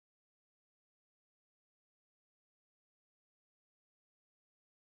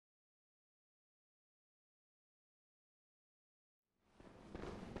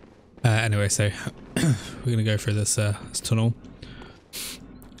Anyway, so we're gonna go through this this tunnel.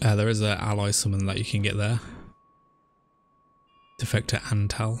 There is an ally summon that you can get there. Defector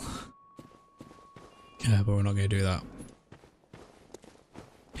Antal. But we're not gonna do that.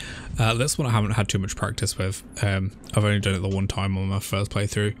 This one I haven't had too much practice with. I've only done it the one time on my first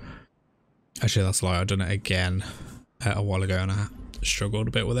playthrough. Actually, that's a lie. I've done it again a while ago and I struggled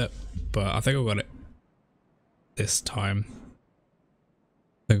a bit with it. But I think I got it this time.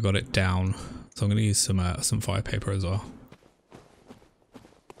 I got it down, so I'm going to use some fire paper as well.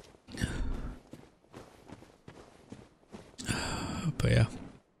 But yeah,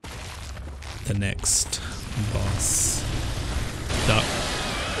 the next boss,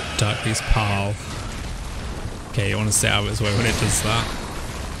 Darkbeast Paarl. Okay, you want to stay out of its way when it does that.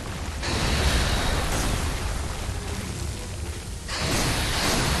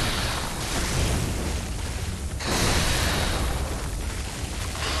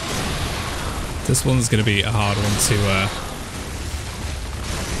 This one's going to be a hard one to,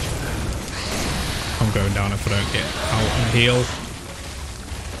 I'm going down if I don't get out and heal.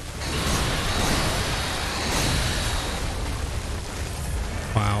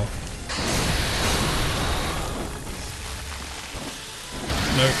 Wow.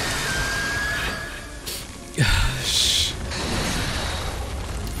 Nope.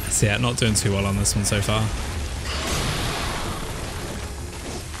 So yeah, not doing too well on this one so far.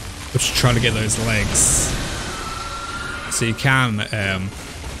 We're just trying to get those legs. So you can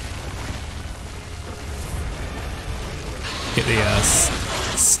get the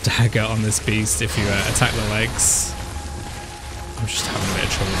stagger on this beast if you attack the legs. I'm just having a bit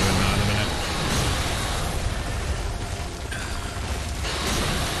of trouble doing that in a minute.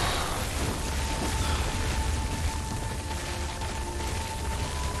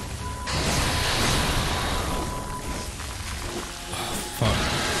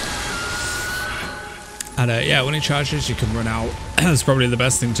 And yeah, when he charges, you can run out. That's probably the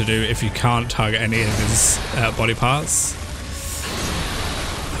best thing to do if you can't target any of his body parts.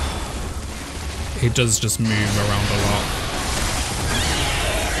 He does just move around a lot.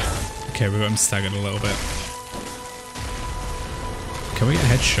 Okay, we've got him staggered a little bit. Can we get a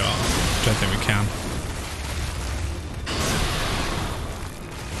headshot? Don't think we can.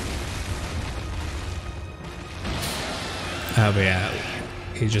 But yeah,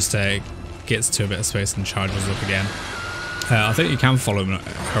 he just gets to a bit of space and charges up again. I think you can follow him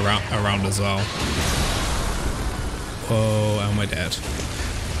around as well. Oh, and we're dead.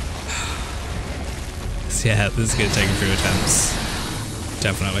 So yeah, this is going to take a few attempts.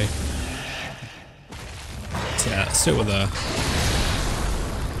 Definitely. So yeah, let's do it with a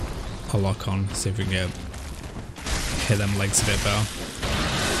lock on, see if we can hit them legs a bit better.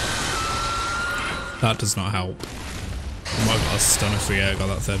 That does not help. We might have got a stun if we got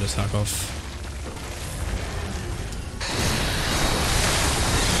that third attack off.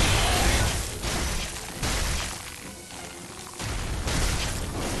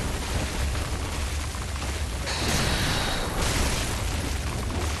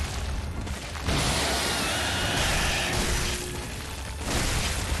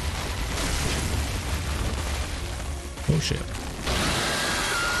 Oh shit.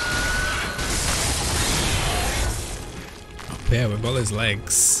 Oh yeah, we've got those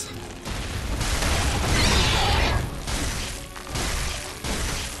legs.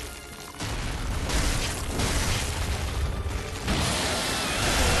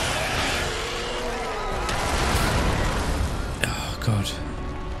 Oh god.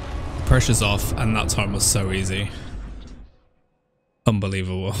 The pressure's off and that time was so easy.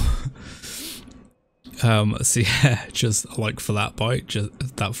 Unbelievable. So yeah, just like for that fight,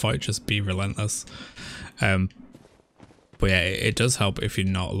 just be relentless. But yeah, it does help if you're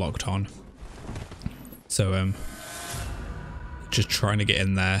not locked on. So just trying to get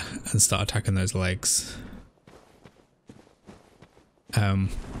in there and start attacking those legs. But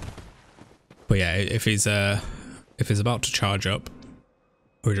yeah, if he's about to charge up,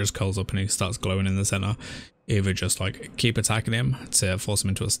 or he just curls up and he starts glowing in the center, either just like keep attacking him to force him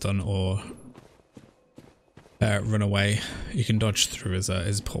into a stun, or run away. You can dodge through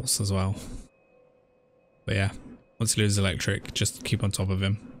his pulse as well. But yeah, once you lose electric, just keep on top of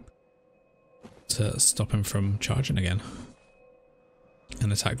him to stop him from charging again.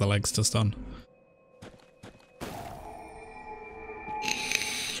 And attack the legs to stun.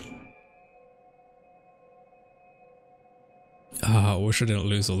 I wish I didn't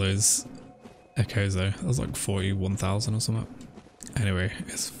lose all those echoes though. That was like 41,000 or something. Anyway,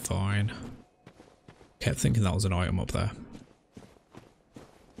 it's fine. Kept thinking that was an item up there.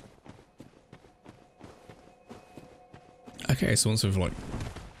 Okay, so once we've like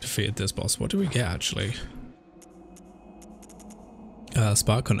defeated this boss. What do we get actually?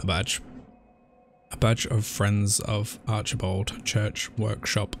 Spark Hunter badge. A badge of Friends of Archibald, Church,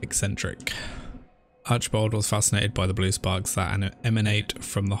 Workshop, Eccentric. Archibald was fascinated by the blue sparks that emanate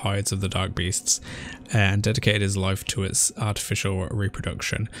from the hides of the Darkbeasts and dedicated his life to its artificial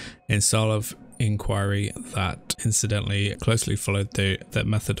reproduction in style of inquiry that incidentally closely followed the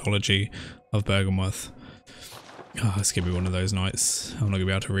methodology of Bergenworth. Oh, it's gonna be one of those nights I'm not gonna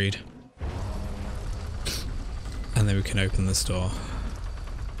be able to read. And then we can open this door,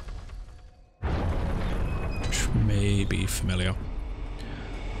 which may be familiar.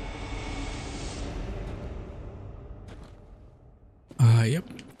 Yep.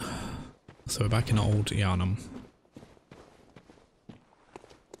 So we're back in old Yharnam.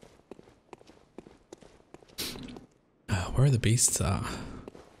 Where are the beasts at?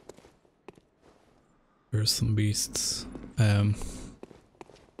 There are some beasts. I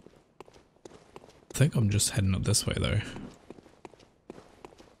think I'm just heading up this way though.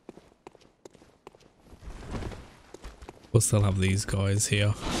 We'll still have these guys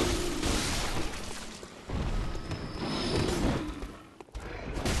here.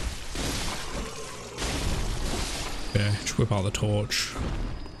 Okay, just whip out the torch.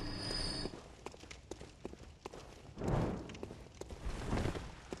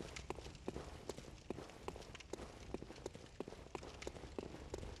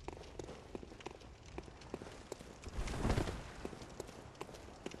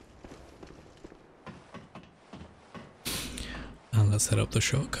 And let's head up the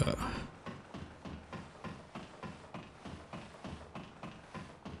shortcut.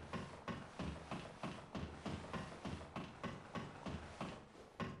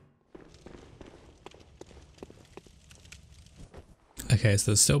 Okay,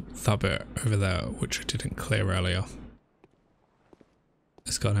 so there's still that bit over there which I didn't clear earlier.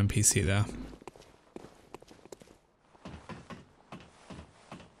 It's got an NPC there.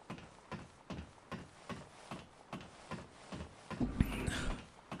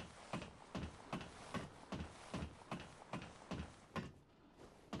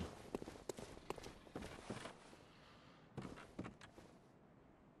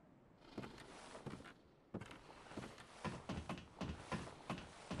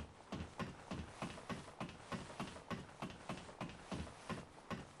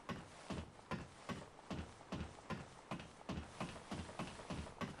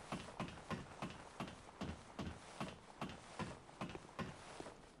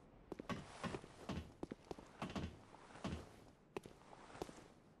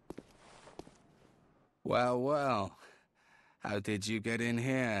 Well, well. How did you get in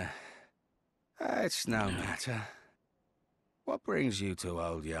here? It's no matter. What brings you to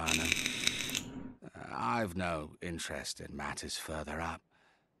old Yharnam? I've no interest in matters further up,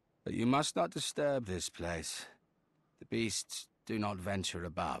 but you must not disturb this place. The beasts do not venture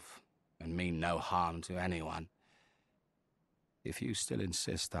above, and mean no harm to anyone. If you still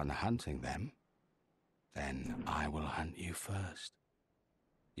insist on hunting them, then I will hunt you first.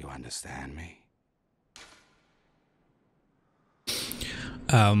 You understand me?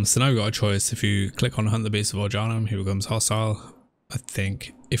 So now we've got a choice. If you click on Hunt the Beast of Yharnam, he becomes hostile. I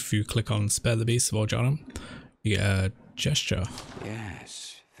think if you click on Spare the Beast of Yharnam, you get a gesture.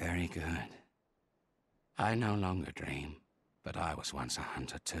 Yes, very good. I no longer dream, but I was once a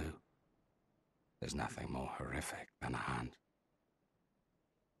hunter too. There's nothing more horrific than a hunt.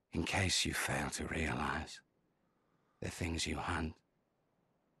 In case you fail to realize, the things you hunt,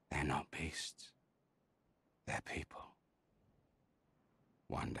 they're not beasts. They're people.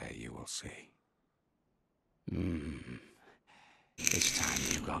 One day you will see. It's time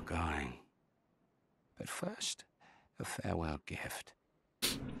you got going. But first, a farewell gift.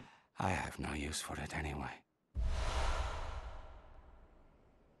 I have no use for it anyway.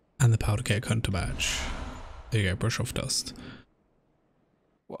 And the powder cake hunter badge. There you go, brush off dust.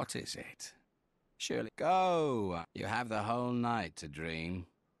 What is it? Surely go. You have the whole night to dream.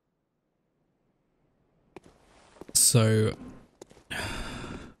 So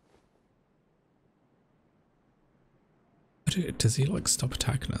does he like stop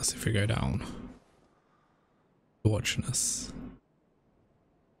attacking us if we go down? Watching us.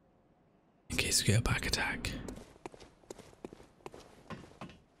 In case we get a back attack.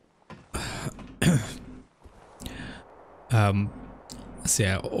 So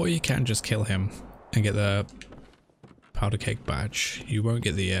yeah, or you can just kill him and get the powder cake badge. You won't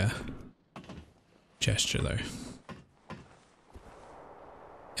get the gesture though.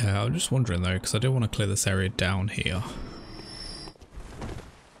 Yeah, I'm just wondering though, because I do want to clear this area down here.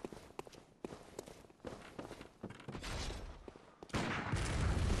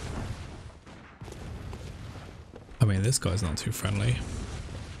 this guy's not too friendly. In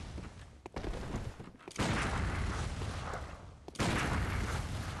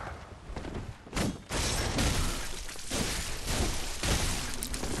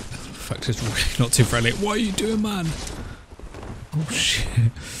fact, it's really not too friendly. What are you doing, man? Oh shit.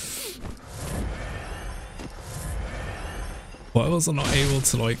 Why was I not able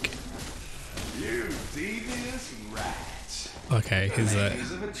to, like... You devious rat. Okay, he's a...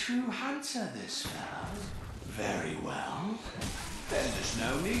 of a true hunter, this fellow. Very well. Then there's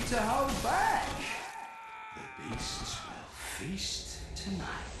no need to hold back. The beasts will feast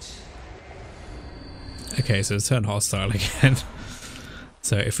tonight. Okay, so it's turned hostile again.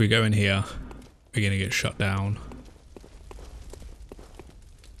 So if we go in here, we're gonna get shut down.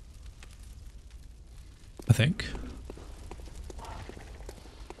 I think.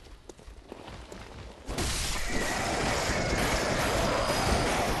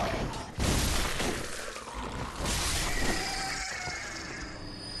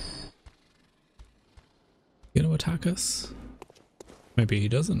 Gonna attack us? Maybe he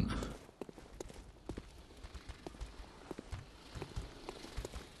doesn't.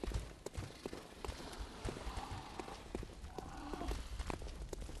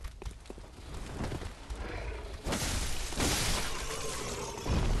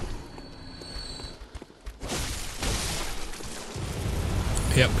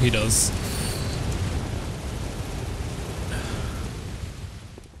 Yep, he does.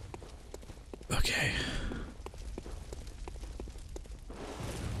 Okay.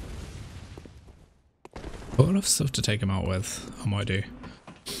 Got enough stuff to take him out with. I might do.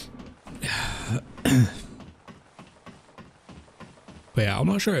 But yeah, I'm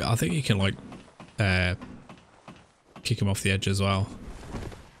not sure. I think you can like kick him off the edge as well.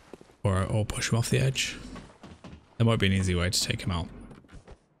 Or push him off the edge. There might be an easy way to take him out.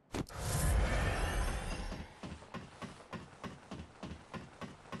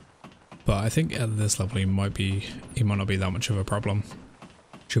 But I think at this level he might not be that much of a problem.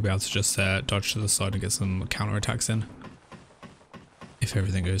 Should be able to just dodge to the side and get some counter attacks in. If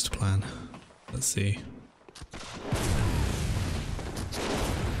everything goes to plan. Let's see.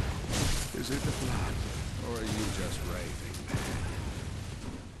 Is it the blood, or are you just raving, man?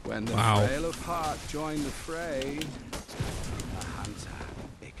 When the Wow. frail of heart join the fray, the hunter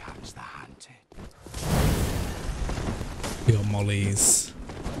becomes the hunted. Your mollies.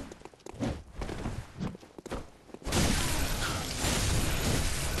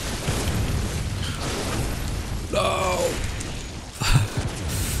 No!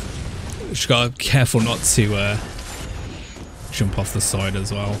 Just gotta be careful not to jump off the side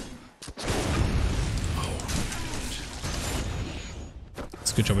as well. Oh.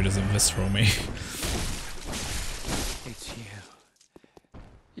 It's a good job he doesn't visceral me. It's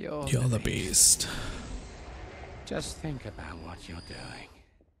you. You're the beast. Just think about what you're doing.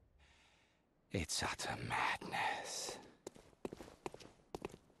 It's utter madness.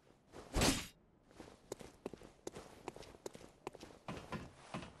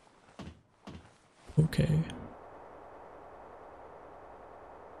 Okay.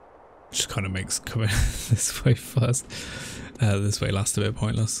 Just kind of makes coming this way first. This way last a bit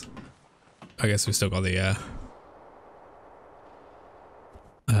pointless. I guess we still got the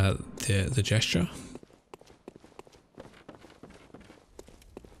gesture.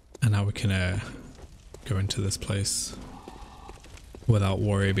 And now we can go into this place without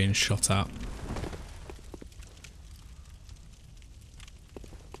worry of being shot at.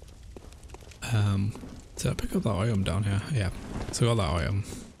 Did I pick up that item down here? Yeah, so I got that item.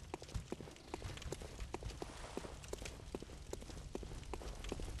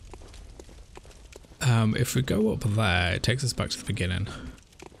 If we go up there, it takes us back to the beginning.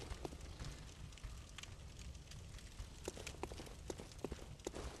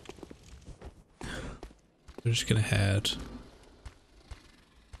 We're just gonna head.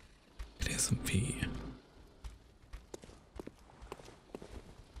 Could hear some feet.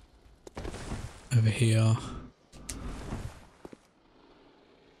 Over here.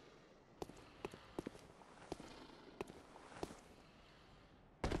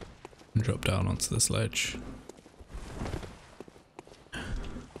 And drop down onto this ledge.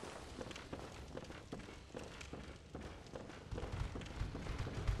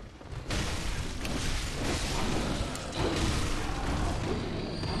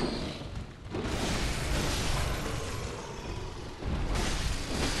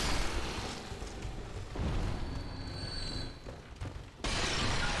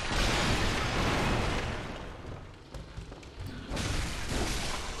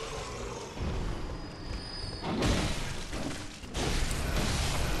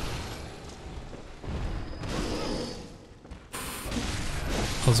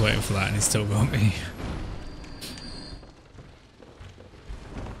 was waiting for that and he still got me.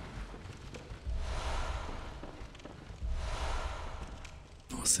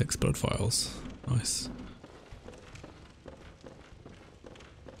 Oh, 6 blood vials. Nice.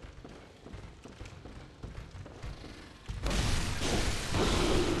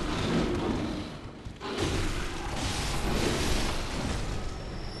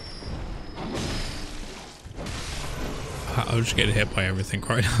 I'm just getting hit by everything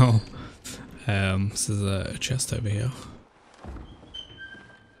right now. This is a chest over here.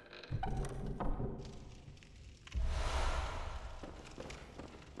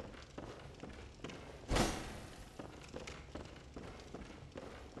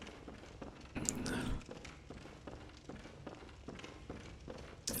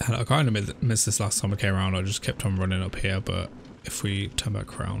 And I kind of missed this last time I came around. I just kept on running up here, but if we turn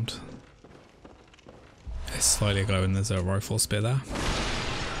back around, it's slightly glowing. There's a rifle spear there.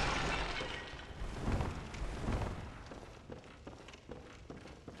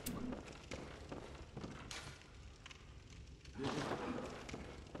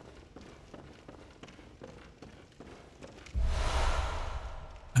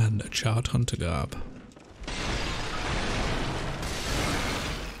 And a charred hunter garb.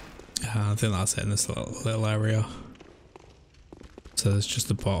 I think that's it in this little area. So there's just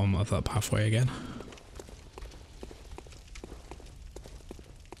the bottom of that pathway again.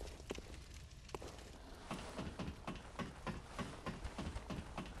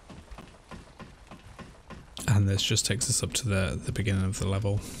 And this just takes us up to the beginning of the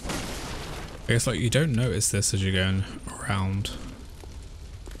level. I guess like you don't notice this as you're going around.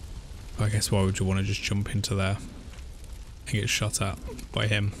 I guess why would you want to just jump into there and get shot at by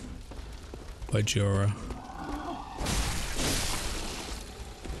him? By Jura.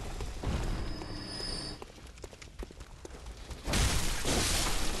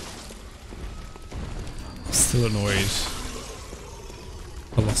 Still annoyed.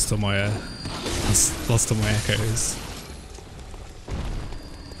 I lost all my echoes.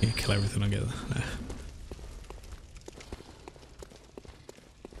 You kill everything I get. No.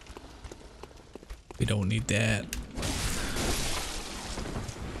 We don't need that.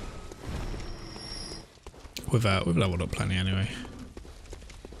 We've leveled up plenty anyway.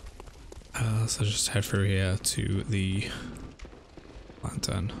 So just head through here to the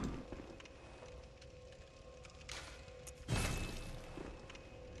lantern.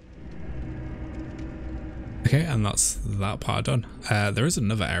 Okay, and that's that part done. There is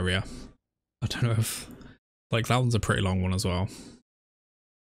another area. I don't know if... like, that one's a pretty long one as well.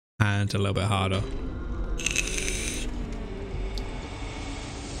 And a little bit harder.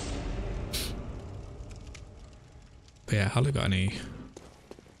 But yeah, hardly got any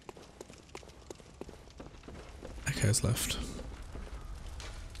echoes left.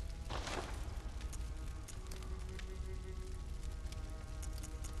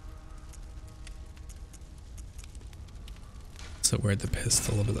 So we're at the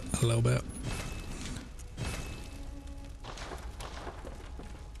pistol a little bit.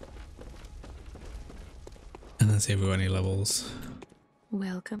 And then see if we've got any levels.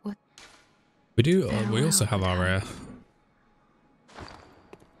 Welcome. What? We do. We also have our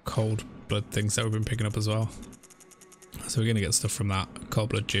cold blood things that we've been picking up as well. So we're gonna get stuff from that cold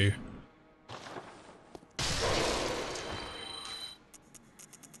blood dew.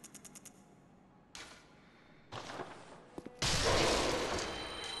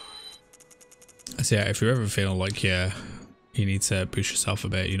 So yeah, if you're ever feeling like you need to boost yourself a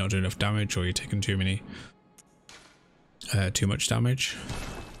bit, you're not doing enough damage, or you're taking too much damage,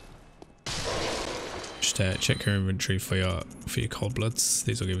 just check your inventory for your cold bloods.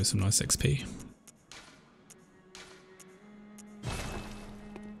 These will give you some nice XP.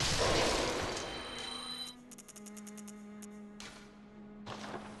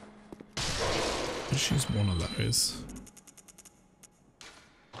 Just use one of those.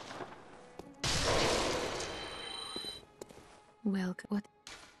 Welcome. What?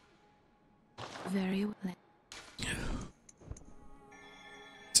 Very well.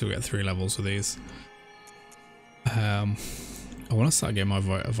 So we get 3 levels with these. I want to start getting my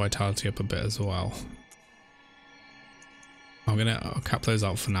vitality up a bit as well. I'll cap those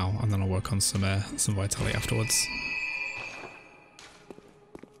out for now, and then I'll work on some vitality afterwards.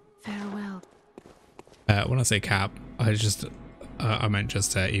 Farewell. When I say cap, I meant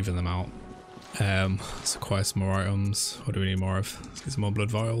just to even them out. So acquire some more items. What do we need more of? Let's get some more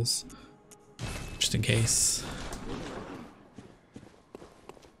blood vials, just in case.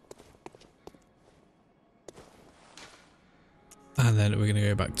 And then we're going to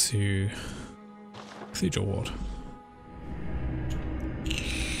go back to Cathedral Ward.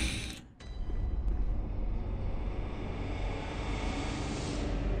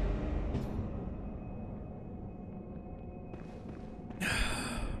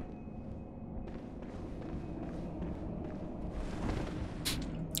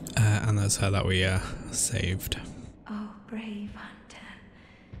 And that's her that we saved. Oh, brave hunter.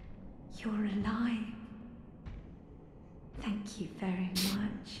 You're alive. Thank you very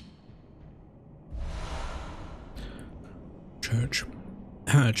much.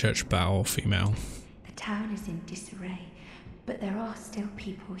 Church battle female. The town is in disarray, but there are still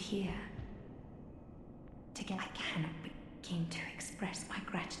people here. I cannot begin to express my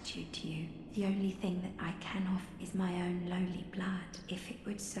gratitude to you. The only thing that I can offer is my own lowly blood, if it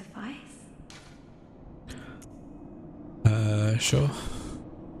would suffice. Sure.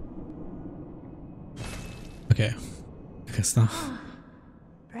 Okay. I guess not.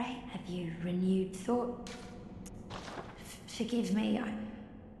 Bray, have you renewed thought? Forgive me,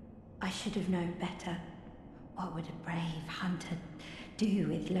 I should have known better. What would a brave hunter do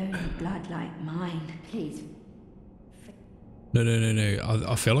with lowly blood like mine? Please. No.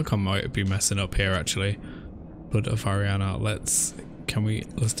 I feel like I might be messing up here actually. Blood of Ariana. Let's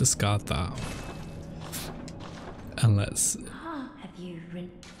discard that. And let's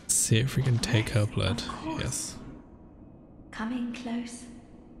see if we can take her blood. Yes. Coming close.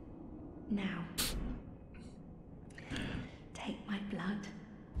 Now. Take my blood.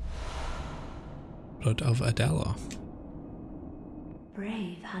 Blood of Adela.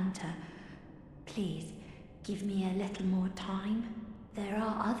 Brave hunter, please give me a little more time. There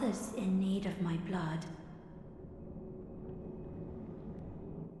are others in need of my blood.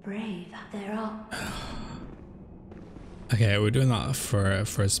 Brave, there are... Okay, we're doing that for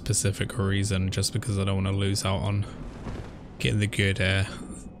a specific reason, just because I don't want to lose out on getting the good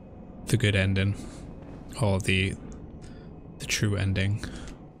ending, or the true ending.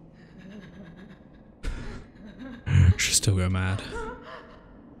 She's still go mad.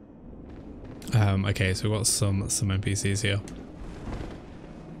 Okay, so we've got some NPCs here.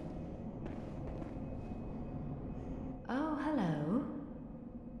 Oh, hello.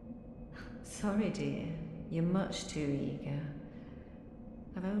 Sorry, dear. You're much too eager.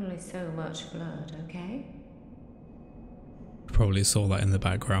 I've only so much blood, okay? Probably saw that in the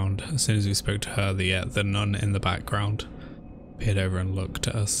background. As soon as we spoke to her, the nun in the background peered over and looked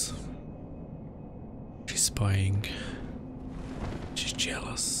at us. She's spying. She's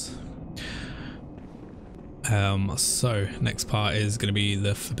jealous. So next part is going to be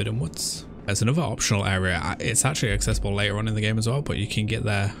the Forbidden Woods. There's another optional area. It's actually accessible later on in the game as well, but you can get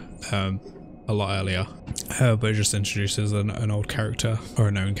there a lot earlier. But it just introduces an old character or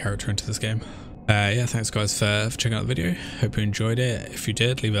a known character into this game. Yeah, thanks guys for checking out the video. Hope you enjoyed it. If you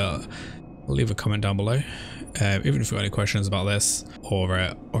did, leave a comment down below. Even if you've got any questions about this,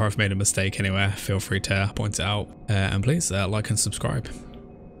 or I've made a mistake anywhere, feel free to point it out. And please like and subscribe.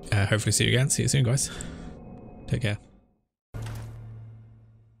 Hopefully see you again. See you soon, guys. Take care.